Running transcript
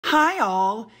Hi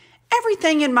all.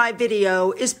 Everything in my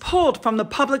video is pulled from the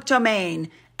public domain,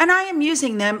 and I am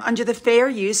using them under the Fair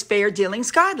Use, Fair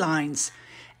Dealings guidelines.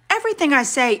 Everything I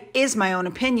say is my own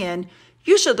opinion.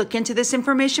 You should look into this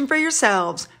information for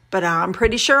yourselves, but I'm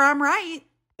pretty sure I'm right.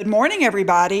 Good morning,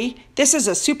 everybody. This is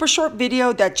a super short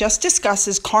video that just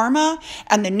discusses karma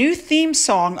and the new theme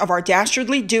song of our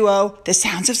dastardly duo, The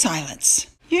Sounds of Silence.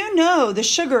 You know the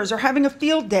Sugars are having a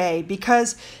field day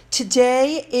because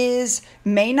today is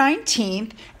May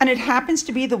 19th and it happens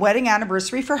to be the wedding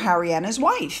anniversary for Harry and his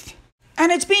wife. And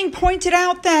it's being pointed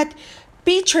out that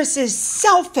Beatrice is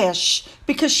selfish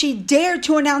because she dared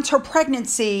to announce her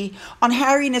pregnancy on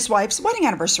Harry and his wife's wedding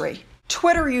anniversary.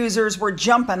 Twitter users were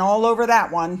jumping all over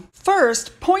that one.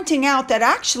 First, pointing out that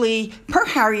actually, per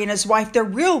Harry and his wife, their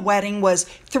real wedding was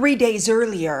 3 days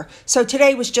earlier, so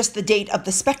today was just the date of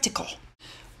the spectacle.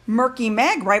 Murky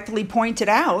Meg rightfully pointed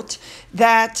out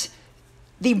that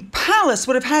the palace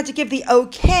would have had to give the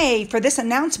okay for this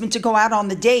announcement to go out on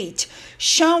the date,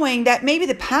 showing that maybe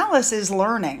the palace is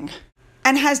learning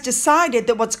and has decided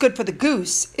that what's good for the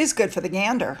goose is good for the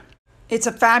gander. It's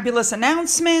a fabulous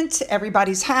announcement,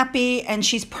 everybody's happy, and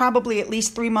she's probably at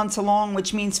least 3 months along,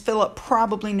 which means Philip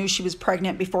probably knew she was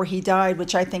pregnant before he died,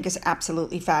 which I think is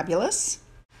absolutely fabulous.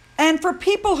 And for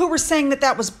people who were saying that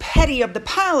that was petty of the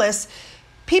palace,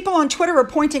 people on Twitter are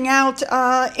pointing out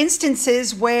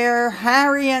instances where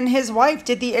Harry and his wife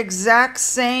did the exact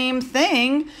same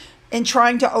thing in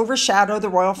trying to overshadow the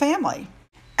royal family.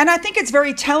 And I think it's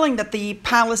very telling that the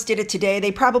palace did it today.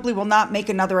 They probably will not make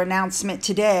another announcement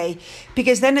today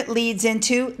because then it leads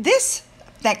into this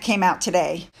that came out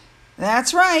today.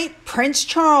 That's right. Prince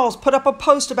Charles put up a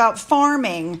post about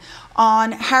farming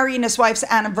on Harry and his wife's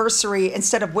anniversary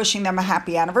instead of wishing them a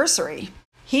happy anniversary.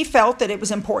 He felt that it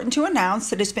was important to announce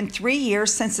that it's been 3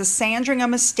 years since the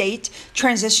Sandringham estate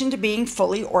transitioned to being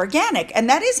fully organic, and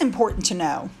that is important to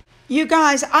know. You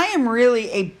guys, I am really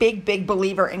a big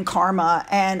believer in karma,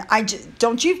 and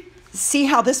don't you see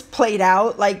how this played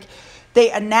out? Like, they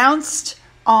announced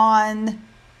on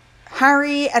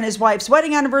Harry and his wife's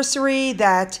wedding anniversary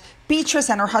that Beatrice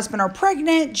and her husband are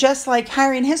pregnant, just like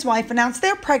Harry and his wife announced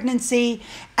their pregnancy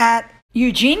at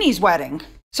Eugenie's wedding.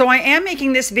 So I am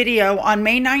making this video on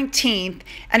May 19th,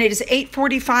 and it is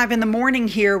 8:45 in the morning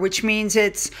here, which means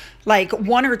it's like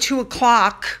 1 or 2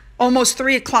 o'clock, almost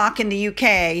 3 o'clock in the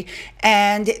UK,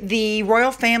 and the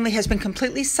royal family has been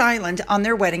completely silent on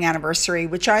their wedding anniversary,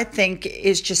 which I think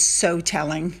is just so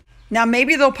telling. Now,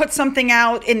 maybe they'll put something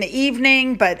out in the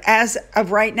evening, but as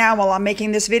of right now, while I'm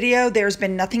making this video, there's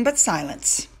been nothing but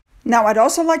silence. Now, I'd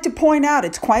also like to point out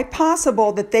it's quite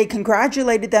possible that they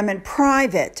congratulated them in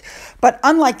private, but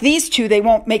unlike these two, they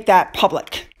won't make that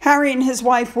public. Harry and his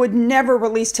wife would never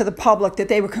release to the public that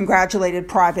they were congratulated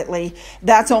privately.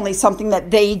 That's only something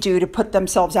that they do to put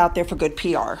themselves out there for good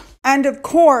PR. And of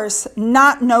course,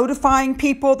 not notifying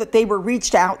people that they were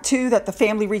reached out to, that the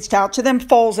family reached out to them,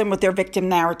 falls in with their victim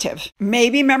narrative.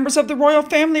 Maybe members of the royal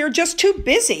family are just too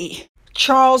busy.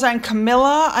 Charles and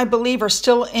Camilla, I believe, are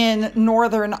still in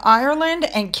Northern Ireland,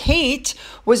 and Kate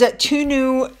was at 2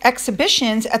 new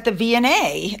exhibitions at the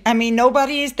V&A. I mean,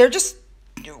 they're just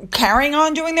carrying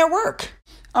on doing their work.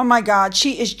 Oh my God,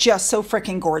 she is just so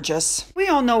freaking gorgeous. We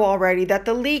all know already that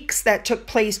the leaks that took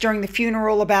place during the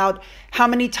funeral about how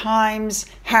many times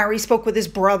Harry spoke with his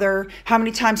brother, how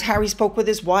many times Harry spoke with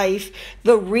his wife,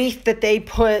 the wreath that they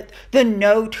put, the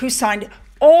note, who signed it,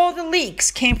 all the leaks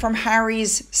came from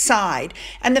Harry's side,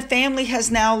 and the family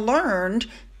has now learned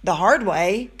the hard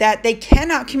way that they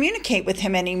cannot communicate with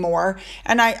him anymore,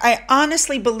 and I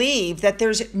honestly believe that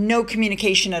there's no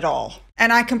communication at all.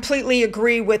 And I completely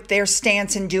agree with their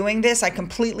stance in doing this. I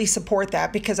completely support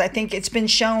that because I think it's been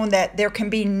shown that there can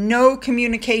be no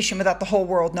communication without the whole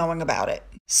world knowing about it.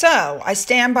 So I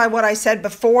stand by what I said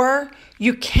before.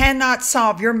 You cannot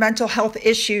solve your mental health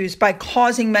issues by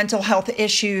causing mental health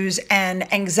issues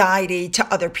and anxiety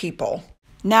to other people.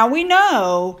 Now we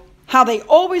know how they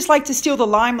always like to steal the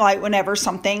limelight whenever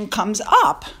something comes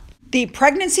up. The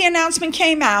pregnancy announcement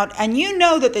came out, and you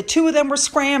know that the two of them were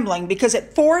scrambling because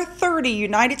at 4:30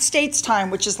 United States time,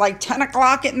 which is like 10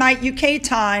 o'clock at night UK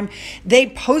time, they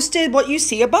posted what you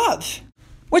see above,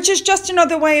 which is just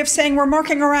another way of saying we're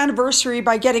marking our anniversary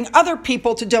by getting other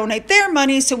people to donate their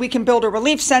money so we can build a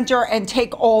relief center and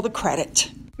take all the credit.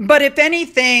 But if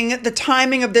anything, the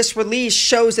timing of this release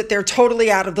shows that they're totally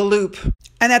out of the loop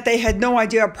and that they had no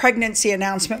idea a pregnancy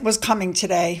announcement was coming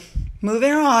today.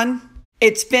 Moving on.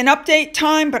 It's been update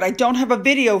time, but I don't have a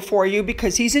video for you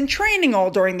because he's in training all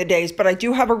during the days, but I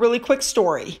do have a really quick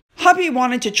story. Hubby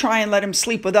wanted to try and let him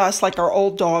sleep with us like our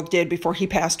old dog did before he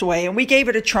passed away, and we gave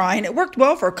it a try, and it worked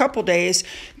well for a couple days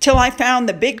till I found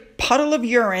the big puddle of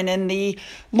urine in the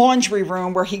laundry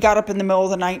room where he got up in the middle of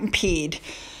the night and peed.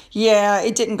 Yeah,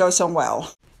 it didn't go so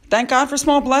well. Thank God for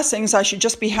small blessings. I should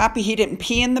just be happy he didn't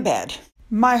pee in the bed.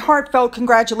 My heartfelt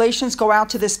congratulations go out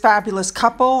to this fabulous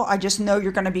couple. I just know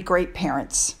you're going to be great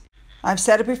parents. I've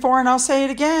said it before and I'll say it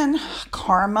again.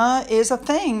 Karma is a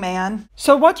thing, man.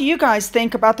 So what do you guys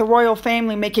think about the royal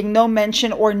family making no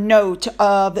mention or note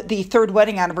of the third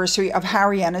wedding anniversary of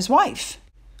Harry and his wife?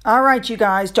 All right, you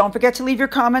guys, don't forget to leave your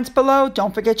comments below.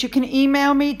 Don't forget you can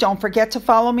email me. Don't forget to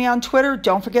follow me on Twitter.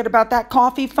 Don't forget about that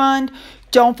coffee fund.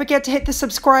 Don't forget to hit the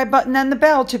subscribe button and the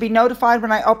bell to be notified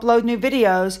when I upload new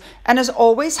videos. And as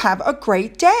always, have a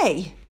great day.